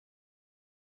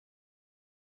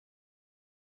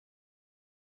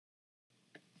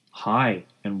Hi,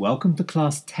 and welcome to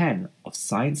Class 10 of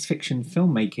Science Fiction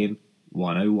Filmmaking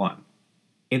 101.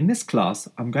 In this class,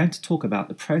 I'm going to talk about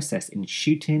the process in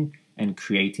shooting and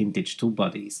creating digital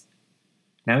bodies.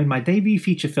 Now, in my debut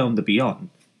feature film, The Beyond,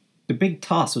 the big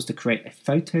task was to create a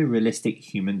photorealistic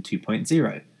human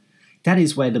 2.0. That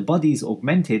is where the body is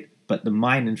augmented, but the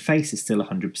mind and face is still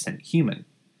 100% human.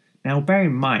 Now, bear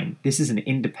in mind, this is an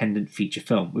independent feature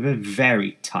film with a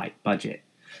very tight budget.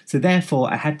 So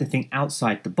therefore, I had to think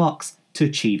outside the box to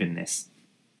achieving this.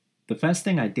 The first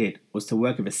thing I did was to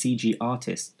work with a CG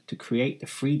artist to create the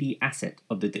 3D asset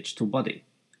of the digital body.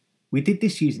 We did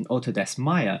this using Autodesk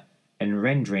Maya and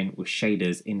rendering with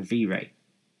shaders in V-Ray.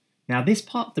 Now, this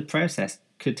part of the process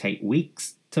could take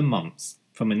weeks to months,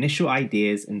 from initial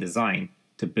ideas and design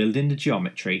to building the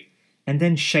geometry and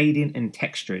then shading and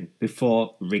texturing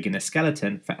before rigging a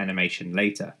skeleton for animation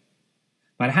later.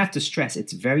 But I have to stress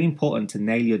it's very important to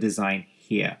nail your design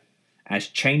here, as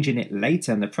changing it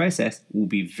later in the process will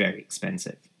be very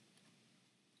expensive.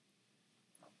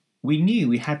 We knew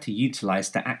we had to utilize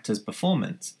the actor's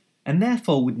performance, and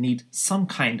therefore would need some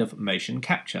kind of motion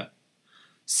capture.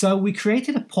 So we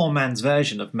created a poor man's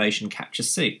version of motion capture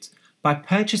suit by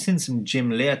purchasing some gym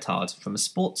leotards from a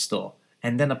sports store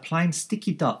and then applying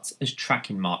sticky dots as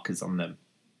tracking markers on them.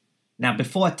 Now,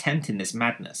 before attempting this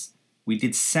madness, we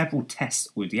did several tests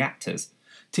with the actors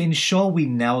to ensure we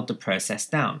nailed the process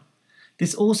down.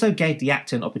 This also gave the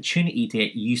actor an opportunity to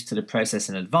get used to the process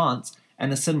in advance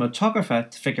and the cinematographer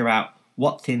to figure out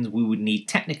what things we would need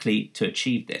technically to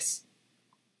achieve this.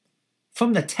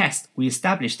 From the test, we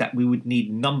established that we would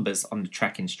need numbers on the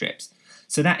tracking strips,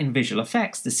 so that in visual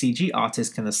effects, the CG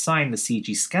artist can assign the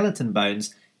CG skeleton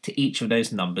bones to each of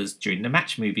those numbers during the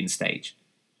match moving stage.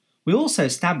 We also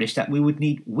established that we would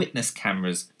need witness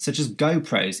cameras, such as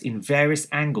GoPros, in various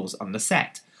angles on the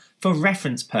set, for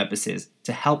reference purposes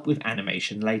to help with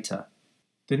animation later.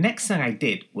 The next thing I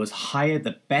did was hire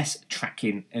the best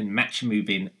tracking and match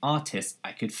moving artist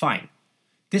I could find.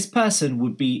 This person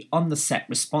would be on the set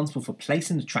responsible for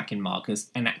placing the tracking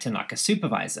markers and acting like a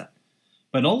supervisor.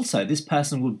 But also, this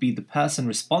person would be the person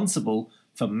responsible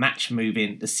for match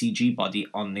moving the CG body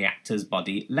on the actor's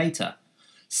body later.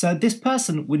 So this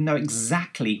person would know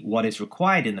exactly what is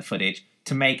required in the footage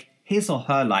to make his or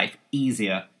her life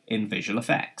easier in visual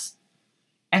effects.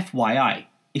 FYI,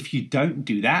 if you don't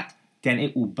do that, then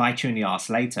it will bite you in the arse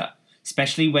later,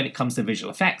 especially when it comes to visual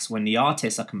effects, when the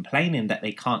artists are complaining that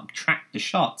they can't track the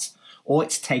shots or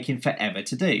it's taking forever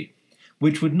to do,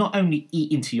 which would not only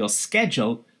eat into your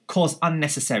schedule, cause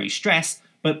unnecessary stress,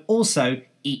 but also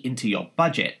eat into your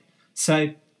budget.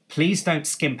 So please don't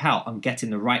skimp out on getting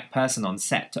the right person on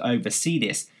set to oversee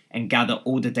this and gather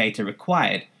all the data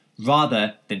required,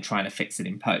 rather than trying to fix it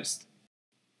in post.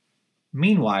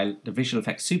 Meanwhile, the visual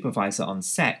effects supervisor on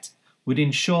set would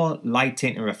ensure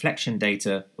lighting and reflection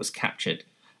data was captured,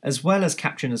 as well as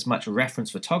capturing as much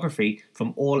reference photography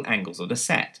from all angles of the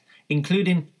set,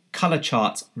 including color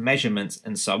charts, measurements,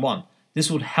 and so on. This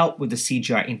would help with the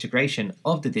CGI integration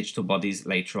of the digital bodies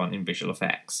later on in visual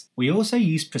effects. We also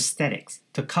used prosthetics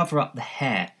to cover up the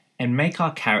hair and make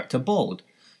our character bald,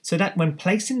 so that when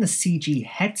placing the CG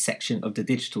head section of the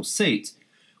digital suit,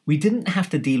 we didn't have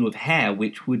to deal with hair,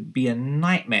 which would be a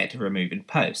nightmare to remove in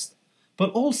post.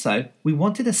 But also, we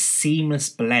wanted a seamless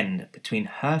blend between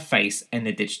her face and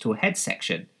the digital head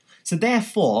section. So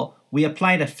therefore, we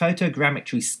applied a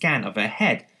photogrammetry scan of her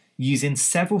head using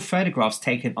several photographs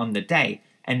taken on the day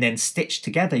and then stitched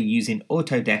together using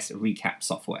Autodesk Recap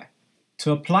software.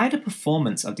 To apply the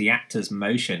performance of the actor's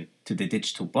motion to the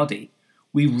digital body,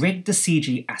 we rigged the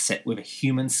CG asset with a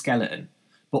human skeleton,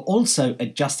 but also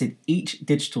adjusted each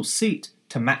digital suit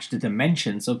to match the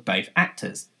dimensions of both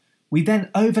actors. We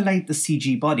then overlaid the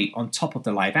CG body on top of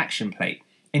the live action plate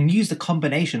and used a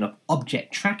combination of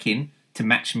object tracking to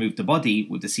match move the body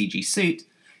with the CG suit,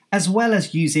 as well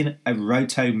as using a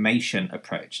rotomation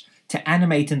approach to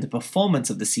animating the performance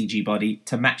of the CG body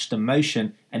to match the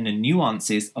motion and the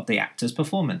nuances of the actor's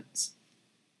performance.